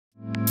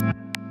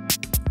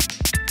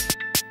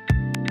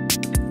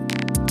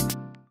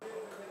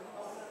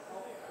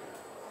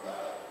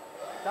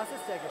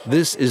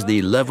This is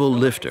the level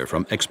lifter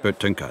from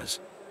Expert-Tünkers.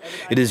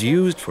 It is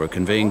used for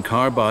conveying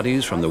car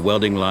bodies from the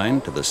welding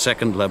line to the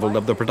second level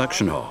of the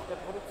production hall.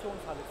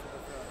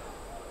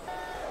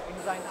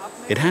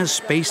 It has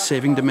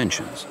space-saving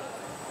dimensions.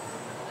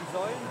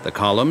 The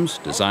columns,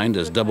 designed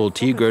as double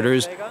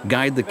T-girders,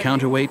 guide the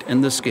counterweight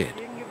and the skid.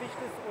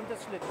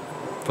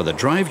 For the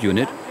drive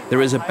unit,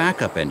 there is a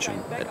backup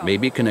engine that may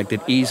be connected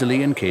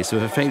easily in case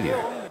of a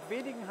failure.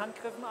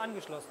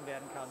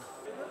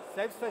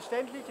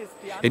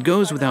 It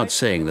goes without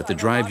saying that the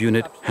drive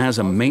unit has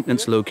a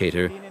maintenance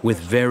locator with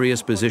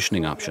various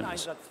positioning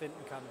options.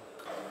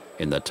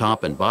 In the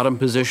top and bottom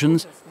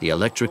positions, the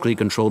electrically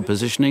controlled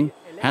positioning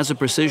has a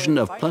precision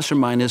of plus or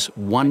minus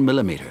 1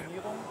 millimeter.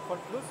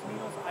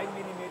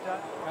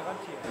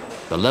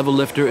 The level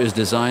lifter is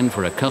designed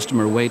for a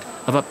customer weight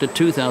of up to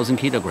 2,000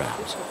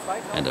 kilograms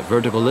and a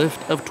vertical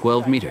lift of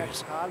 12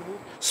 meters.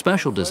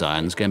 Special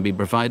designs can be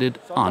provided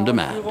on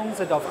demand.